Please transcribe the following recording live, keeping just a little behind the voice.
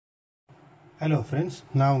Hello friends,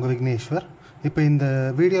 நான் உங்கள் விக்னேஸ்வர். இப்போ இந்த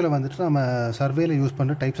வீடியோவில் வந்துட்டு நம்ம சர்வேயில் யூஸ்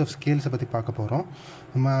பண்ணுற டைப்ஸ் ஆஃப் ஸ்கேல்ஸை பற்றி பார்க்க போகிறோம்.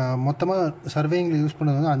 நம்ம மொத்தமாக சர்வேயிங்கில் யூஸ்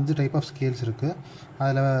பண்ணுறது வந்து 5 டைப் ஆஃப் ஸ்கேல்ஸ் இருக்குது.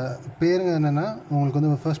 அதில் பேருங்க என்னென்னா உங்களுக்கு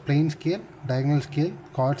வந்து first plain scale, diagonal scale,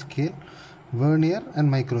 card scale, vernier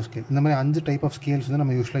and micro scale. இந்த மாதிரி 5 டைப் ஆஃப் ஸ்கேல்ஸ் வந்து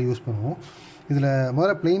நம்ம யூஸ்வலாக யூஸ் பண்ணுவோம். இதில்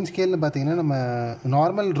முதல்ல பிளெயின் ஸ்கேல்னு பார்த்தீங்கன்னா நம்ம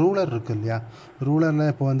நார்மல் ரூலர் இருக்குது இல்லையா, ரூலரில்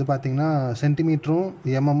இப்போ வந்து பார்த்திங்கன்னா சென்டிமீட்டரும்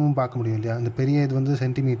எம்எம்மும் பார்க்க முடியும் இல்லையா. இந்த பெரிய இது வந்து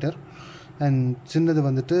சென்டிமீட்டர் அண்ட் சின்னது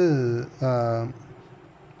வந்துட்டு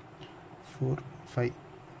 4, 5.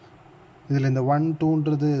 இதில் இந்த 1,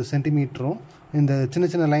 2ன்றது சென்டிமீட்டரும் இந்த சின்ன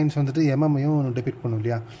சின்ன லைன்ஸ் வந்துட்டு எம்எம்மையும் டெபிக்ட் பண்ணும்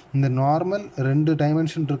இல்லையா. இந்த நார்மல் 2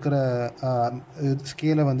 டைமென்ஷன் இருக்கிற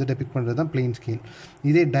ஸ்கேலை வந்து டெபிக்ட் பண்ணுறது தான் பிளெயின் ஸ்கேல்.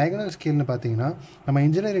 இதே டயகனல் ஸ்கேல்னு பார்த்தீங்கன்னா நம்ம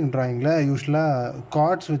இன்ஜினியரிங் ட்ராயிங்கில் யூஸ்வலாக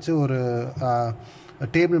கார்ட்ஸ் வச்சு ஒரு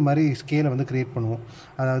டேபிள் மாதிரி ஸ்கேலை வந்து க்ரியேட் பண்ணுவோம்.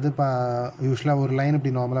 அதாவது இப்போ யூஸ்வலாக ஒரு லைன்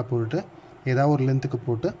இப்படி நார்மலாக போட்டுட்டு ஏதாவது ஒரு லென்த்துக்கு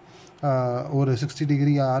போட்டு ஒரு 60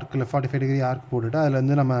 டிகிரி ஆர்க் இல்லை 45 டிகிரி ஆர்க் போட்டுட்டு அதில்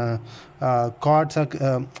வந்து நம்ம கார்ட்ஸாக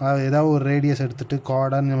ஏதாவது ஒரு ரேடியஸ் எடுத்துகிட்டு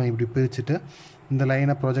கார்டாக நம்ம இப்படி பிரிச்சுட்டு இந்த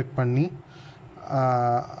லைனை ப்ரொஜெக்ட் பண்ணி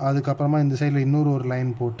அதுக்கப்புறமா இந்த சைடில் இன்னொரு லைன்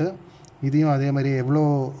போட்டு இதையும் அதே மாதிரி எவ்வளோ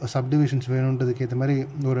சப்டிவிஷன்ஸ் வேணுன்றதுக்கு ஏற்ற மாதிரி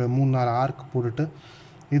ஒரு 3-4 ஆர்க் போட்டுட்டு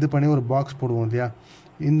இது பண்ணி ஒரு பாக்ஸ் போடுவோம் இல்லையா.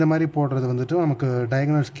 இந்த மாதிரி போடுறது வந்துட்டு நமக்கு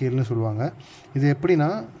டயகனல் ஸ்கேல்னு சொல்லுவாங்க. இது எப்படின்னா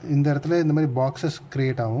இந்த இடத்துல இந்த மாதிரி பாக்ஸஸ்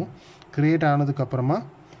க்ரியேட் ஆகும். க்ரியேட் ஆனதுக்கப்புறமா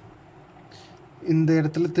இந்த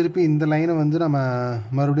இடத்துல திருப்பி இந்த லைனை வந்து நம்ம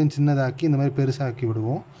மறுபடியும் சின்னதாக்கி இந்த மாதிரி பெருசாக்கி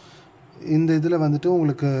விடுவோம். இந்த இதில் வந்துட்டு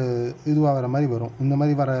உங்களுக்கு இதுவாகிற மாதிரி வரும். இந்த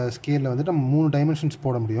மாதிரி வர ஸ்கேலில் வந்துட்டு நம்ம 3 டைமென்ஷன்ஸ்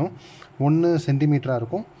போட முடியும். ஒன்று சென்டிமீட்டராக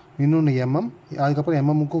இருக்கும், இன்னொன்று எம்எம், அதுக்கப்புறம்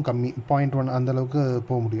எம்எம்முக்கும் கம்மி 0.1 அந்தளவுக்கு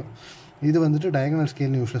போக முடியும். இது வந்துட்டு டயகனல்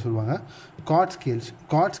ஸ்கேல்னு யூஸ்வலாக சொல்லுவாங்க.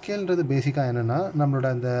 கார்ட் ஸ்கேல்ன்றது பேசிக்காக என்னென்னா நம்மளோட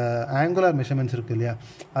அந்த ஆங்குலர் மெஷர்மெண்ட்ஸ் இருக்குது இல்லையா.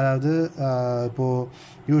 அதாவது இப்போது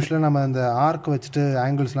யூஸ்வலாக நம்ம அந்த ஆர்க் வச்சுட்டு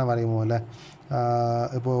ஆங்கிள்ஸ்லாம் வரைவோம் இல்லை.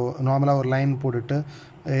 இப்போது நார்மலாக ஒரு லைன் போட்டுட்டு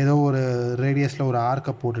ஏதோ ஒரு ரேடியஸில் ஒரு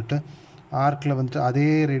ஆர்க்கை போட்டுட்டு ஆர்க்கில் வந்துட்டு அதே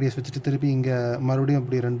ரேடியஸ் வச்சுட்டு திருப்பி இங்கே மறுபடியும்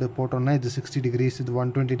இப்படி 2 போட்டோம்னா இது 60 டிகிரிஸ், இது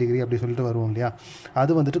 120 டிகிரி அப்படி சொல்லிட்டு வருவோம் இல்லையா.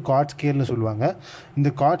 அது வந்துட்டு கார்ட் ஸ்கேல்னு சொல்லுவாங்க.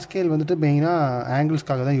 இந்த கார்ட் ஸ்கேல் வந்துட்டு மெயினாக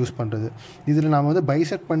ஆங்கிள்ஸ்க்காக தான் யூஸ் பண்ணுறது. இதில் நம்ம வந்து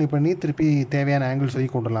பைசெக்ட் பண்ணி திருப்பி தேவையான ஆங்கிள்ஸ்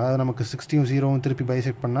வரைக்கும் கொண்டு வரலாம். அதாவது நமக்கு 60யும் 0வும் திருப்பி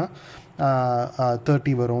பைசெக்ட் பண்ணால்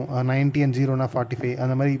 30 வரும், 90 and 0னா 45.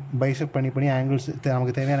 அந்த மாதிரி பைசெக்ட் பண்ணி ஆங்கிள்ஸ்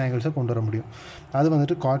நமக்கு தேவையான ஆங்கிள்ஸை கொண்டு வர முடியும். அது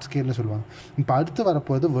வந்துட்டு கார்ட் ஸ்கேல்னு சொல்லுவாங்க. இப்போ அடுத்து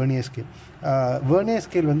வரப்போது வெர்னியர் ஸ்கேல். வெர்னியர்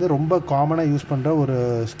ஸ்கேல் வந்து ரொம்ப காமனாக யூஸ் பண்ணுற ஒரு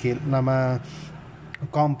ஸ்கேல். நம்ம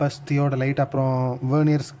காம்பஸ், தியோடலைட், அப்புறம்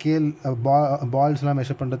வெர்னியர் ஸ்கேல் பால்ஸ்லாம்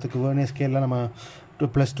மெஷர் பண்ணுறதுக்கு வெர்னியர் ஸ்கேல்லாம் நம்ம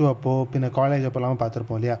 +2 அப்போது பின்ன காலேஜ் அப்போலாம்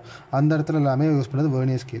பார்த்துருப்போம் இல்லையா. அந்த இடத்துல எல்லாமே யூஸ் பண்ணுறது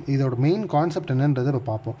வெர்னியர் ஸ்கேல். இதோட மெயின் கான்செப்ட் என்னன்றதை இப்போ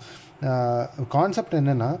பார்ப்போம். கான்செப்ட்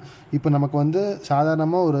என்னென்னா இப்போ நமக்கு வந்து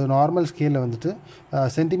சாதாரணமாக ஒரு நார்மல் ஸ்கேலில் வந்துட்டு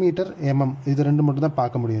சென்டிமீட்டர், எம்எம் இது 2 மட்டும் தான்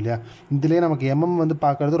பார்க்க முடியும் இல்லையா. இதிலே நமக்கு எம்எம் வந்து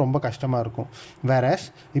பார்க்குறது ரொம்ப கஷ்டமாக இருக்கும். வேறஸ்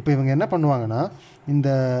இப்போ இவங்க என்ன பண்ணுவாங்கன்னா இந்த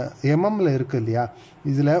எம்எம்மில் இருக்குது இல்லையா,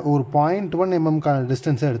 இதில் ஒரு 0.1 எம்எம்க்கான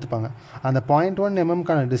டிஸ்டன்ஸை எடுத்துப்பாங்க. அந்த 0.1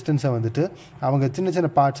 எம்எம்க்கான டிஸ்டன்ஸை வந்துட்டு அவங்க சின்ன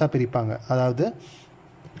சின்ன பார்ட்ஸாக பிரிப்பாங்க. அதாவது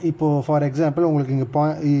இப்போது ஃபார் எக்ஸாம்பிள் உங்களுக்கு இங்கே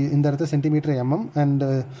இந்த இடத்துல சென்டிமீட்டர் எம்எம் அண்டு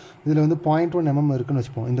இதில் வந்து 0.1 எம்எம் இருக்குதுன்னு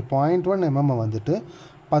வச்சுப்போம். இந்த 0.1 எம்எம்மை வந்துட்டு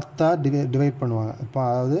 10 டிவைட் பண்ணுவாங்க. இப்போ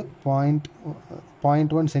அதாவது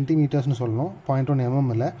 0.1 சென்டிமீட்டர்ஸ்னு சொல்லணும், 0.1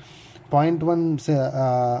 எம்எம் இல்லை. 0.1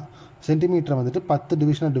 சென்டிமீட்டரை வந்துட்டு 10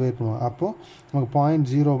 டிவிஷனாக டிவைட் பண்ணுவாங்க. அப்போது நமக்கு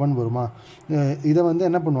 0.01 வருமா. இதை வந்து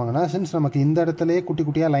என்ன பண்ணுவாங்கன்னா, சின்ஸ் நமக்கு இந்த இடத்துலையே குட்டி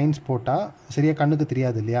குட்டியாக லைன்ஸ் போட்டால் சரியாக கண்ணுக்கு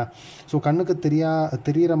தெரியாது இல்லையா. ஸோ கண்ணுக்கு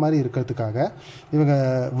தெரிகிற மாதிரி இருக்கிறதுக்காக இவங்க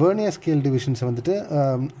வெர்னியர் ஸ்கேல் டிவிஷன்ஸை வந்துட்டு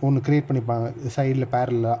ஒன்று க்ரியேட் பண்ணிப்பாங்க சைடில்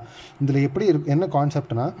பேரலாக. இதில் எப்படி என்ன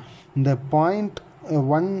கான்செப்ட்னா இந்த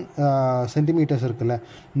 0.1 சென்டிமீட்டர்ஸ் இருக்குல்ல,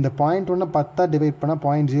 இந்த 0.1 10 டிவைட் பண்ணால்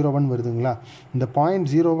 0.01 வருதுங்களா. இந்த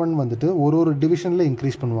 0.01 வந்துட்டு ஒரு டிவிஷனில்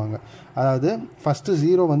இன்க்ரீஸ் பண்ணுவாங்க. அதாவது ஃபஸ்ட்டு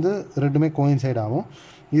 0 வந்து 2மே கோயின்சைட் ஆகும்.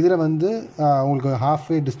 இதில் வந்து உங்களுக்கு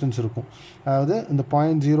ஹாஃப்வே டிஸ்டன்ஸ் இருக்கும். அதாவது இந்த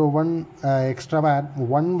 0.01 எக்ஸ்ட்ராவாக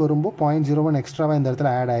 1 வரும்போது 0.01 எக்ஸ்ட்ராவாக இந்த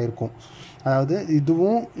இடத்துல ஆட் ஆகிருக்கும். அதாவது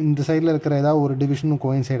இதுவும் இந்த சைடில் இருக்கிற ஏதாவது ஒரு டிவிஷனும்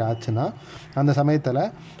கோயின்சைட் ஆச்சுன்னா அந்த சமயத்தில்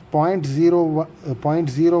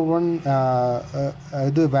 0.01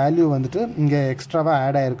 இது வேல்யூ வந்துட்டு இங்கே எக்ஸ்ட்ராவாக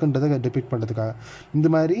ஆட் ஆகிருக்குன்றதை டிபிக்ட் பண்ணுறதுக்காக இந்த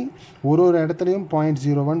மாதிரி ஒரு இடத்துலையும்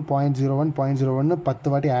 0.01 0.01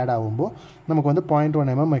 10 வாட்டி ஆட் ஆகும்போது நமக்கு வந்து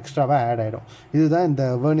 0.1 mm எக்ஸ்ட்ராவாக ஆட் ஆகிடும். இதுதான் இந்த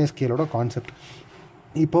வெர்னியர் ஸ்கேலோட கான்செப்ட்.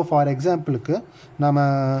 இப்போது ஃபார் எக்ஸாம்பிளுக்கு நம்ம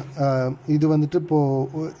இது வந்துட்டு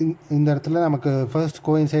இப்போது இந்த இடத்துல நமக்கு ஃபர்ஸ்ட்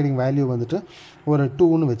கோயின்சைடிங் வேல்யூ வந்துட்டு ஒரு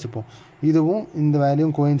 2ன்னு வச்சுப்போம். இதுவும் இந்த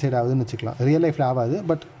வேல்யூவும் கோயின்சைட் ஆகுதுன்னு வச்சுக்கலாம். ரியல் லைஃப்பில் ஆகாது,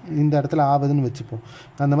 பட் இந்த இடத்துல ஆகுதுன்னு வச்சுப்போம்.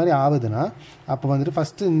 அந்த மாதிரி ஆகுதுன்னா அப்போ வந்துட்டு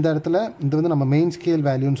ஃபஸ்ட்டு இந்த இடத்துல இது வந்து நம்ம மெயின் ஸ்கேல்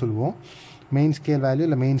வேல்யூன்னு சொல்லுவோம். மெயின் ஸ்கேல் வேல்யூ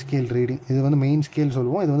இல்லை மெயின் ஸ்கேல் ரீடிங். இது வந்து மெயின் ஸ்கேல்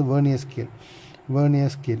சொல்லுவோம், இது வந்து வெர்னியர் ஸ்கேல்.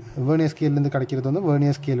 வெர்னியர் ஸ்கேல்லேருந்து கிடைக்கிறது வந்து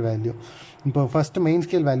வெர்னியர் ஸ்கேல் வேல்யூ. இப்போ ஃபஸ்ட்டு மெயின்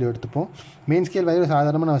ஸ்கேல் வேல்யூ எடுத்துப்போம். மெயின் ஸ்கேல் வேல்யூ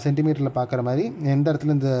சாதாரணமாக நம்ம சென்டிமீட்டரில் பார்க்குற மாதிரி எந்த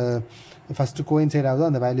இடத்துல இந்த ஃபஸ்ட்டு கோயின்சைட் ஆகுதோ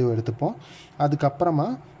அந்த வேல்யூ எடுத்துப்போம். அதுக்கப்புறமா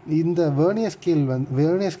இந்த வெர்னியர்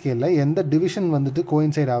ஸ்கேலில் எந்த டிவிஷன் வந்துட்டு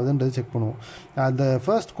கோயின்சைட் ஆகுதுன்றது செக் பண்ணுவோம். அந்த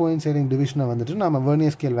ஃபர்ஸ்ட் கோயின்சைடிங் டிவிஷனை வந்துட்டு நம்ம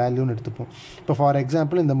வெர்னியர் ஸ்கேல் வேல்யூன்னு எடுத்துப்போம். இப்போ ஃபார்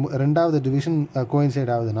எக்ஸாம்பிள் இந்த ரெண்டாவது டிவிஷன்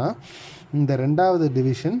கோயின்சைட் ஆகுதுன்னா இந்த ரெண்டாவது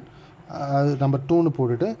டிவிஷன் நம்பர் 2ன்னு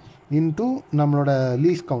போட்டுட்டு இன்ட்டு நம்மளோட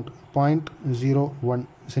லீஸ்ட் கவுண்ட் 0.01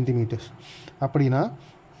 சென்டிமீட்டர்ஸ். அப்படின்னா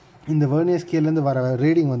இந்த வெர்னியர் ஸ்கேல்லேருந்து வர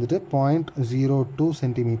ரீடிங் வந்துட்டு 0.02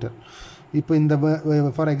 சென்டிமீட்டர். இப்போ இந்த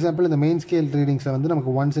ஃபார் எக்ஸாம்பிள் இந்த மெயின் ஸ்கேல் ரீடிங்ஸில் வந்து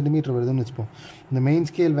நமக்கு 1 சென்டிமீட்டர் வருதுன்னு வச்சுப்போம். இந்த main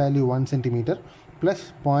scale value 1 centimeter plus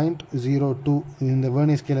 0.02 இந்த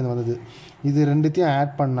வெர்னியர் ஸ்கேல்லேருந்து வந்தது. இது ரெண்டுத்தையும்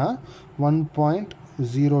ஆட் பண்ணால்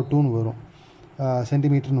 1.02ன்னு வரும்,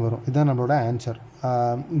 சென்டிமீட்டர்னு வரும். இதுதான் நம்மளோட ஆன்சர்.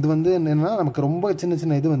 இது வந்து என்னென்னா நமக்கு ரொம்ப சின்ன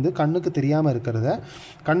சின்ன இது வந்து கண்ணுக்கு தெரியாமல் இருக்கிறத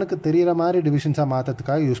கண்ணுக்கு தெரிகிற மாதிரி டிவிஷன்ஸாக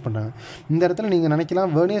மாற்றத்துக்காக யூஸ் பண்ணுறாங்க. இந்த இடத்துல நீங்கள்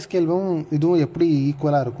நினைக்கலாம் வெர்னியர் ஸ்கேலும் இதுவும் எப்படி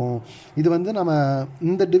ஈக்குவலாக இருக்கும். இது வந்து நம்ம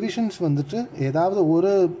இந்த டிவிஷன்ஸ் வந்துட்டு ஏதாவது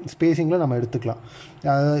ஒரு ஸ்பேஸிங்கில் நம்ம எடுத்துக்கலாம்.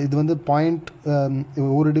 இது வந்து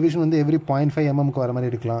ஒரு டிவிஷன் வந்து எவ்ரி 0.5 mm வர மாதிரி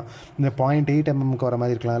எடுக்கலாம், இந்த 0.8 mm வர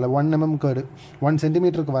மாதிரி இருக்கலாம், இல்லை 1 mm 1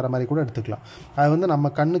 சென்டிமீட்டருக்கு வர மாதிரி கூட எடுத்துக்கலாம். அது வந்து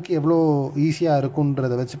நம்ம கண்ணுக்கு எவ்வளோ ஈஸியாக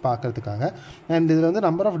இருக்குன்றதை வச்சு பார்க்குறதுக்காக. அண்ட் இதில் வந்து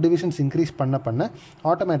நம்பர் ஆஃப் டிவிஷன்ஸ் இன்க்ரீஸ் பண்ண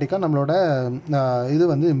ஆட்டோமேட்டிக்காக நம்மளோட இது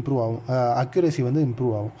வந்து இம்ப்ரூவ் ஆகும், அக்யூரேசி வந்து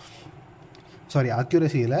இம்ப்ரூவ் ஆகும்.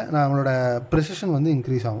 அக்யூரேசியில் நம்மளோட ப்ரெசிஷன் வந்து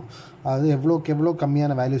இன்க்ரீஸ் ஆகும். அது எவ்வளோ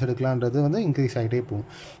கம்மியான வேல்யூஸ் எடுக்கலான்றது வந்து இன்க்ரீஸ் ஆகிட்டே போகும்.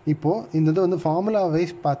 இப்போது இந்த இது வந்து ஃபார்முலா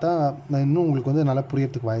வைஸ் பார்த்தா இன்னும் உங்களுக்கு வந்து நல்லா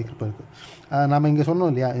புரியறதுக்கு வாய்ப்பு இருக்குது. நம்ம இங்கே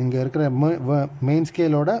சொன்னோம் இல்லையா, இங்கே இருக்கிற மெயின்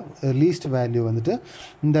ஸ்கேலோட லீஸ்ட் வேல்யூ வந்துட்டு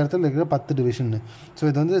இந்த இடத்துல இருக்கிற 10 டிவிஷன். ஸோ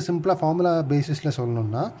இது வந்து சிம்பிளாக ஃபார்முலா பேசிஸில்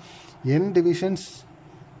சொல்லணும்னா n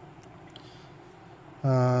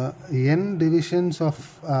divisions of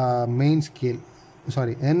main scale,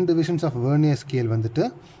 n divisions of vernier scale வந்துட்டு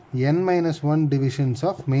n-1 divisions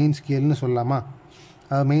of main scaleன்னு சொல்லலாமா?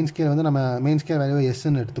 மெயின் ஸ்கேல் வந்து நம்ம மெயின் ஸ்கேல் வேல்யூ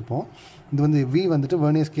எஸ்ன்னு எடுத்துப்போம். இது வந்து v வந்துட்டு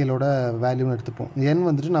வெர்னியர் ஸ்கேலோட வேல்யூன்னு எடுத்துப்போம். n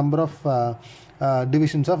வந்துட்டு number of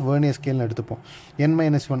divisions of vernier ஸ்கேல்னு எடுத்துப்போம்.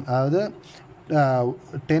 n-1 அதாவது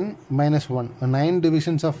 10 - 1 9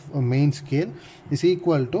 divisions of main scale is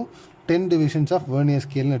equal to 10 divisions of vernier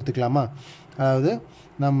scaleன்னு எடுத்துக்கலாமா? அதாவது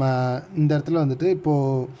நம்ம இந்த இடத்துல வந்துட்டு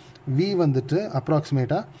இப்போது v வந்துட்டு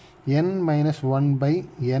அப்ராக்சிமேட்டாக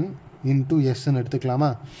n-1/n இன்ட்டு எஸ்ன்னு எடுத்துக்கலாமா?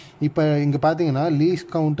 இப்போ இங்கே பார்த்தீங்கன்னா least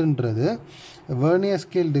கவுண்ட்டுன்றது vernier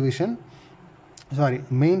scale division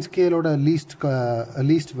main ஸ்கேலோட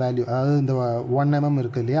least value, அதாவது இந்த 1 mm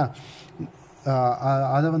இருக்குது இல்லையா,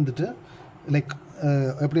 அதை வந்துட்டு லைக்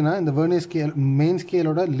எப்படின்னா இந்த vernier scale main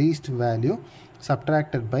ஸ்கேலோட least value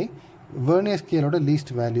subtracted by vernier ஸ்கேலோட least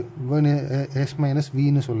value s -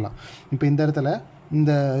 vன்னு சொல்லலாம். இப்போ இந்த இடத்துல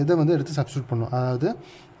இந்த இதை வந்து எடுத்து சப்ஸ்டியூட் பண்ணும். அதாவது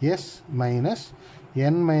s -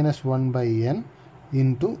 n-1/n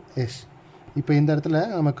இன்ட்டு எஸ். இப்போ இந்த இடத்துல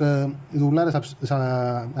நமக்கு இது உள்ளார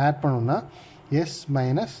ஆட் பண்ணோம்னா s -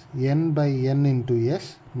 n/n into S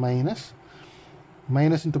minus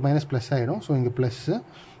into minus plus ஆகிடும். ஸோ இங்கே ப்ளஸ்ஸு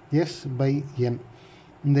s/n,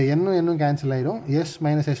 இந்த n கேன்சல் ஆகிடும். s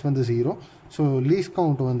 - s வந்து 0. ஸோ லீஸ்ட்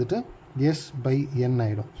கவுண்ட் வந்துட்டு s/n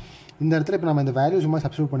ஆகிடும். இந்த இடத்துல இப்போ நம்ம இந்த வேல்யூ சும்மா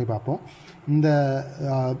சப்ஸ்டியூட் பண்ணி பார்ப்போம். இந்த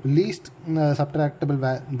லீஸ்ட் சப்ட்ராக்டபிள்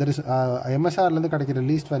எம்எஸ்ஆர்லேருந்து கிடைக்கிற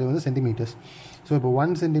லீஸ்ட் வேல்யூ வந்து சென்டிமீட்டர்ஸ். ஸோ இப்போ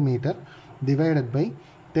 1 centimetre divided by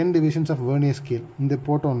 10 divisions of vernier scale இந்த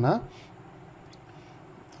போட்டோம்னா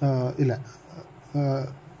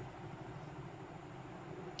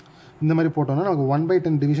இந்த மாதிரி போட்டோம்னா நமக்கு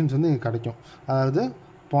 1/10 டிவிஷன்ஸ் வந்து கிடைக்கும். அதாவது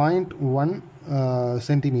 0.1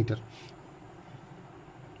 சென்டிமீட்டர்.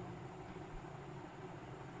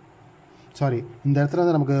 இந்த இடத்துல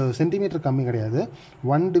வந்து நமக்கு சென்டிமீட்டர் கம்மி கிடையாது,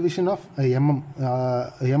 1 டிவிஷன் ஆஃப்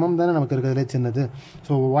mm தானே நமக்கு இருக்கிறதுலே சின்னது.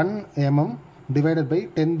 ஸோ 1 mm டிவைடட் பை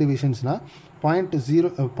 10 டிவிஷன்ஸ்னால்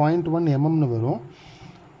 0.1 mmன்னு வரும்.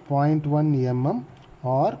 0.1 mm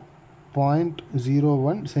ஆர்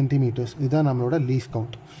 0.01 சென்டிமீட்டர்ஸ். இதுதான் நம்மளோட லீஸ்ட்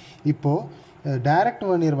கவுண்ட். இப்போது டைரக்ட்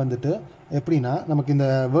வெர்னியர் வந்துட்டு எப்படின்னா நமக்கு இந்த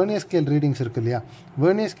வெர்னியர் ஸ்கேல் ரீடிங்ஸ் இருக்குது இல்லையா,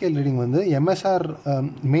 வெர்னியர் ஸ்கேல் ரீடிங் வந்து MSR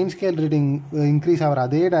main scale reading increase ஆகிற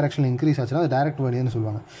அதே டைரக்ஷனில் இன்க்ரீஸ் ஆச்சுன்னா அது டைரக்ட் வெர்னியர்னு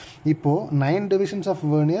சொல்லுவாங்க. இப்போது 9 டிவிஷன்ஸ் ஆஃப்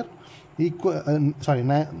வெர்னியர்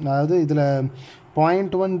அதாவது இதில்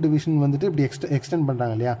 0.1 டிவிஷன் வந்துட்டு இப்படி எக்ஸ்டெண்ட்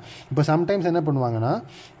பண்ணுறாங்க இல்லையா. இப்போ சம்டைம்ஸ் என்ன பண்ணுவாங்கன்னா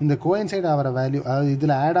இந்த கோயின்சைட் ஆகிற வேல்யூ, அதாவது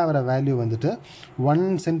இதில் ஆட் ஆகிற வேல்யூ வந்துட்டு 1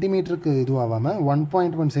 சென்டிமீட்டருக்கு இதுவாகாமல்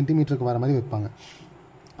 1.1 சென்டிமீட்டருக்கு வர மாதிரி வைப்பாங்க.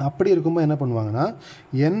 அப்படி இருக்கும்போது என்ன பண்ணுவாங்கன்னா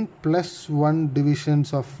n+1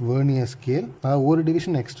 divisions of vernier scale, அதாவது ஒரு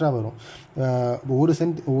டிவிஷன் எக்ஸ்ட்ரா வரும்.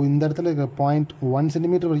 இந்த இடத்துல இருக்கிற 0.1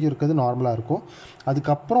 சென்டிமீட்டர் வரைக்கும் இருக்கிறது நார்மலாக இருக்கும்.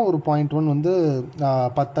 அதுக்கப்புறம் ஒரு 0.1 வந்து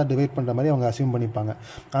 10 டிவைட் பண்ணுற மாதிரி அவங்க அசியூம் பண்ணிப்பாங்க.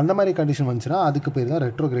 அந்த மாதிரி கண்டிஷன் வந்துச்சுன்னா அதுக்கு பேர் தான்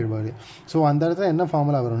ரெட்ரோகிரேட் வெர்னியர். ஸோ அந்த இடத்துல என்ன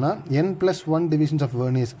ஃபார்முலா வரும்னா n+1 divisions of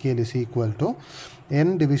vernier scale is equal to n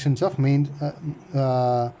divisions of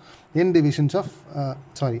n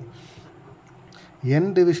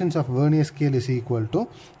divisions of Vernier scale is equal to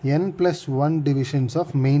n+1 divisions of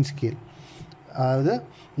main scale. அதாவது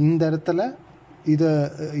இந்த இடத்துல இது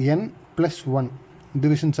n+1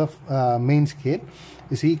 divisions of main scale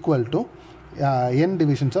is equal to n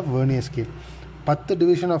divisions of Vernier scale. 10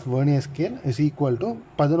 division of Vernier scale is equal to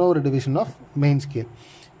 11 division of main scale.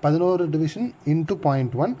 11 division into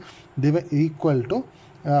 0.1 equal to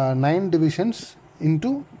 9 divisions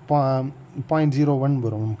into 0.01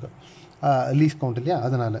 வரும் நமக்கு least count இல்லையா,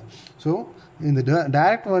 அதனால். So இந்த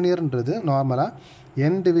direct வெர்னியர்ன்றது நார்மலாக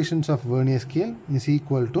n divisions of vernier scale is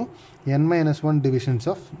equal to n-1 divisions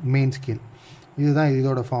of main scale. இதுதான்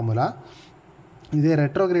இதோட formula. இதே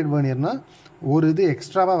retrograde வெர்னியர்னால் ஒரு இது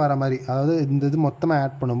எக்ஸ்ட்ராவாக வர மாதிரி, அதாவது இந்த இது மொத்தமாக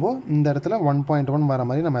ஆட் பண்ணும்போது இந்த இடத்துல 1.1 வர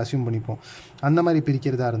மாதிரி நம்ம அசியூம் பண்ணிப்போம். அந்த மாதிரி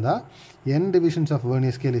பிரிக்கிறதா இருந்தால் n divisions of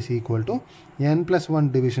vernier scale is equal to n+1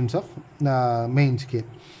 divisions of main scale.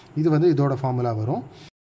 இது வந்து இதோட ஃபார்முலா வரும்.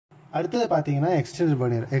 அடுத்தது பார்த்தீங்கன்னா எக்ஸ்டெண்டட்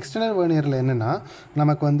வெர்னியர். எக்ஸ்டெண்டட் வெர்னியரில் என்னென்னா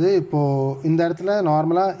நமக்கு வந்து இப்போது இந்த இடத்துல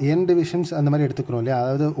நார்மலாக n டிவிஷன்ஸ் அந்த மாதிரி எடுத்துக்கிறோம் இல்லையா,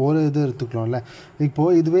 அதாவது ஒரு இது எடுத்துக்கிறோம்ல.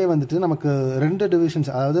 இப்போது இதுவே வந்துட்டு நமக்கு 2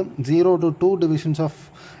 டிவிஷன்ஸ், அதாவது 0 to 2 டிவிஷன்ஸ் ஆஃப்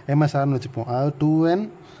MSRன்னு வச்சுப்போம். அதாவது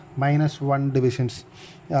 2n-1 டிவிஷன்ஸ்,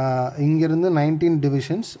 இங்கேருந்து 19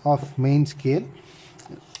 divisions of main scale,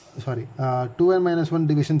 2n-1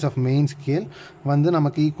 divisions of main scale வந்து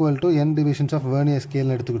நமக்கு equal to n divisions of vernier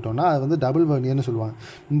ஸ்கேல்னு எடுத்துக்கிட்டோம்னா அது வந்து டபுள் வெர்னியர்னு சொல்லுவாங்க.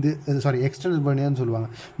 எக்ஸ்டெண்டட் வெர்னியர்னு சொல்லுவாங்க.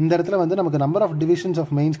 இந்த இடத்துல வந்து நமக்கு number of divisions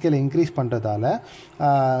of main scale increase பண்ணுறதால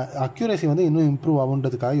அக்யூரேசி வந்து இன்னும் இம்ப்ரூவ்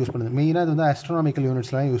ஆகுன்றதுக்காக யூஸ் பண்ணுது. மெயினாக இது வந்து ஆஸ்ட்ரோனாமிக்கல்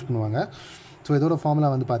யூனிட்ஸ்லாம் யூஸ் பண்ணுவாங்க. ஸோ இதோட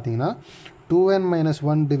ஃபார்முலா வந்து பார்த்தீங்கன்னா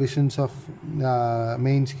 2n-1 divisions of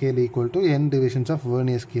main scale equal to n divisions of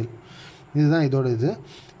vernier scale. இதுதான் இதோட இது.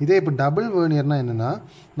 இதே இப்போ டபுள் வெர்னியர்னால் என்னென்னா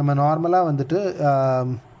நம்ம நார்மலாக வந்துட்டு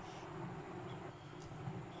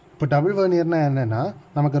இப்போ டபுள் வெர்னியர்னால் என்னென்னா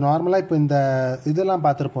நமக்கு நார்மலாக இப்போ இந்த இதெல்லாம்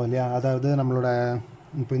பார்த்துருப்போம் இல்லையா, அதாவது நம்மளோட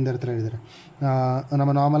இப்போ இந்த இடத்துல எழுதுகிறேன்,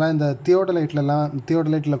 நம்ம நார்மலாக இந்த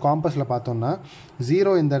தியோடலைட்டில் காம்பஸில் பார்த்தோம்னா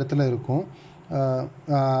 0 இந்த இடத்துல இருக்கும்.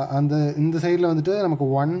 இந்த சைடில் வந்துட்டு நமக்கு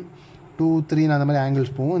 1, 2, 3 அந்த மாதிரி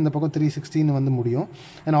ஆங்கிள்ஸ் போகும். இந்த பக்கம் 360 வந்து முடியும்.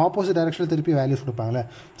 ஏன்னா ஆப்போசிட் டைரக்ஷனில் திருப்பி வேல்யூஸ் கொடுப்பாங்களே.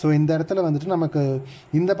 ஸோ இந்த இடத்துல வந்துட்டு நமக்கு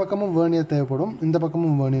இந்த பக்கமும் வெர்னியர் தேவைப்படும், இந்த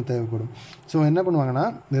பக்கமும் வெர்னியர் தேவைப்படும். ஸோ என்ன பண்ணுவாங்கன்னா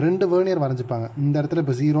 2 வெர்னியர் வரைஞ்சிப்பாங்க. இந்த இடத்துல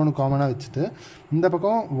இப்போ 0ன்னு காமனாக வச்சுட்டு இந்த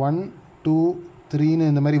பக்கம் 1, 2,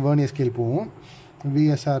 3ன்னு இந்த மாதிரி வெர்னியர் ஸ்கேல் போகும்.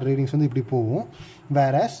 விஎஸ்ஆர் ரீடிங்ஸ் வந்து இப்படி போகும்.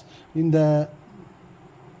 வேறஸ்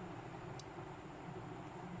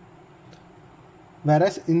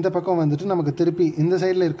இந்த பக்கம் வந்துட்டு நமக்கு திருப்பி இந்த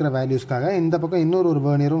சைடில் இருக்கிற வேல்யூஸ்க்காக இந்த பக்கம் இன்னொரு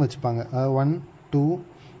வெர்னியரும் வச்சுப்பாங்க. 1, 2,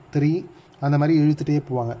 3 அந்த மாதிரி இழுத்துகிட்டே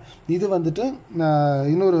போவாங்க. இது வந்துட்டு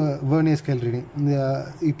இன்னொரு வெர்னியர் ஸ்கேல் ரீடிங்.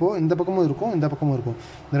 இப்போது இந்த பக்கமும் இருக்கும், இந்த பக்கமும் இருக்கும்.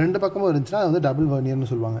 இந்த 2 பக்கமும் இருந்துச்சுன்னா அது வந்து டபுள்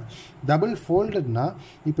வெர்னியர்னு சொல்லுவாங்க. டபுள் ஃபோல்டட்னா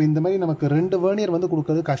இப்போ இந்த மாதிரி நமக்கு 2 வெர்னியர் வந்து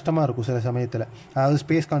கொடுக்கறது கஷ்டமாக இருக்கும் சில சமயத்தில். அதாவது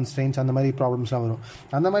ஸ்பேஸ் கான்ஸ்ட்ரெயின்ஸ் அந்த மாதிரி ப்ராப்ளம்ஸ்லாம் வரும்.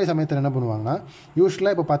 அந்த மாதிரி சமயத்தில் என்ன பண்ணுவாங்கன்னா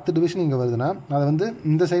யூஸ்வலாக இப்போ 10 டிவிஷன் இங்கே வருதுன்னா அதை வந்து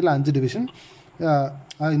இந்த சைடில் 5 டிவிஷன்,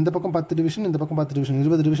 இந்த பக்கம் 10 டிவிஷன், இந்த பக்கம் 10 டிவிஷன்,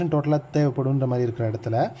 20 டிவிஷன் டோட்டலாக தேவைப்படுன்ற மாதிரி இருக்கிற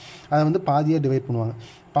இடத்துல அதை வந்து பாதியாக டிவைட் பண்ணுவாங்க.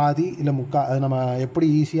 பாதி இல்லை முக்கால், அது நம்ம எப்படி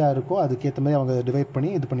ஈஸியாக இருக்கோ அதுக்கேற்ற மாதிரி அவங்க டிவைட் பண்ணி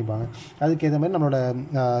இது பண்ணிப்பாங்க. அதுக்கேற்ற மாதிரி நம்மளோட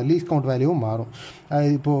லீஸ்ட் கவுண்ட் வேல்யூவும் மாறும்.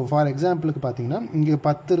 இப்போது ஃபார் எக்ஸாம்பிளுக்கு பார்த்தீங்கன்னா இங்கே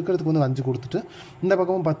 10 இருக்கிறதுக்கு வந்து 5 கொடுத்துட்டு இந்த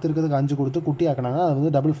பக்கமும் 10 இருக்கிறதுக்கு 5 கொடுத்து குட்டி ஆக்கினாங்கன்னா அது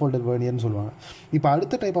வந்து டபுள் ஃபோல்டட் வெர்னியர்னு சொல்லுவாங்க. இப்போ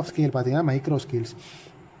அடுத்த டைப் ஆஃப் ஸ்கேல் பார்த்தீங்கன்னா மைக்ரோ ஸ்கேல்ஸ்.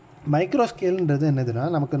 மைக்ரோ ஸ்கேல்ன்றது என்னதுன்னா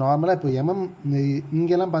நமக்கு நார்மலாக இப்போ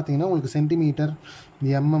இங்கெல்லாம் பார்த்தீங்கன்னா உங்களுக்கு சென்டிமீட்டர்,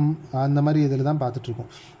 அந்த மாதிரி இதில் தான் பார்த்துட்ருக்கோம்.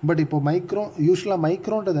 பட் இப்போது யூஸ்வலாக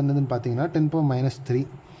மைக்ரோன்றது என்னதுன்னு பார்த்தீங்கன்னா 10⁻³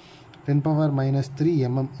 mm,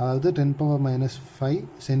 அதாவது 10⁻⁵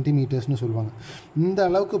 சென்டிமீட்டர்ஸ்னு சொல்லுவாங்க. இந்த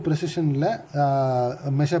அளவுக்கு ப்ரெசிஷனில்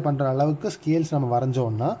மெஷர் பண்ணுற அளவுக்கு ஸ்கேல்ஸ் நம்ம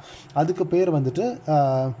வரைஞ்சோன்னா அதுக்கு பேர்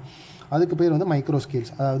வந்து மைக்ரோ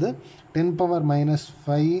ஸ்கேல்ஸ். அதாவது 10⁻⁵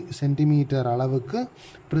 சென்டிமீட்டர் அளவுக்கு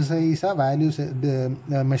ப்ரிசைஸாக வேல்யூஸ்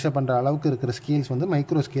மெஷர் பண்ணுற அளவுக்கு இருக்கிற ஸ்கேல்ஸ் வந்து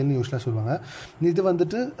மைக்ரோ ஸ்கேல்னு யூஸ்வலாக சொல்லுவாங்க. இது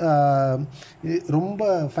வந்துட்டு ரொம்ப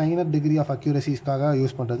ஃபைனர் டிகிரி ஆஃப் அக்யூரசிஸ்க்காக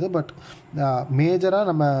யூஸ் பண்ணுறது. பட் மேஜராக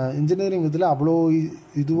நம்ம இன்ஜினியரிங் இதில் அவ்வளோ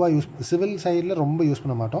இதுவாக சிவில் சைடில் ரொம்ப யூஸ்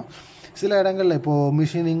பண்ண மாட்டோம். சில இடங்களில் இப்போது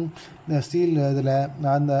மிஷினிங் ஸ்டீல் இதில்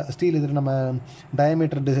அந்த ஸ்டீல் இதில் நம்ம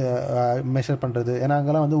டயமீட்டர் மெஷர் பண்ணுறது, ஏன்னா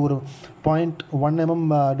அங்கெல்லாம் வந்து ஒரு 0.1 mm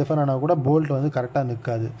டிஃபர் ஆனால் கூட போல்ட் வந்து கரெக்டாக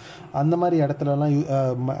நிற்காது. அந்த மாதிரி இடத்துலலாம்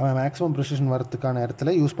மேக்ஸிமம் ப்ரிசிஷன் வரத்துக்கான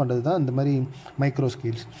இடத்துல யூஸ் பண்ணுறது தான் இந்த மாதிரி மைக்ரோ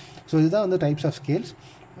ஸ்கேல்ஸ். ஸோ இதுதான் வந்து டைப்ஸ் ஆஃப் ஸ்கேல்ஸ்.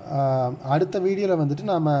 அடுத்த வீடியோவில் வந்துட்டு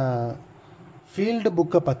நம்ம ஃபீல்டு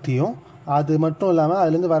புக்கை பற்றியும், அது மட்டும் இல்லாமல்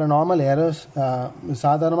அதுலேருந்து வர நார்மல் எரர்ஸ்,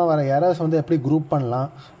 சாதாரணமாக வர எரர்ஸ் வந்து எப்படி குரூப் பண்ணலாம்,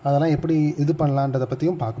 அதெல்லாம் எப்படி இது பண்ணலான்றதை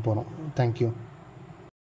பற்றியும் பார்க்க போகிறோம். தேங்க்யூ.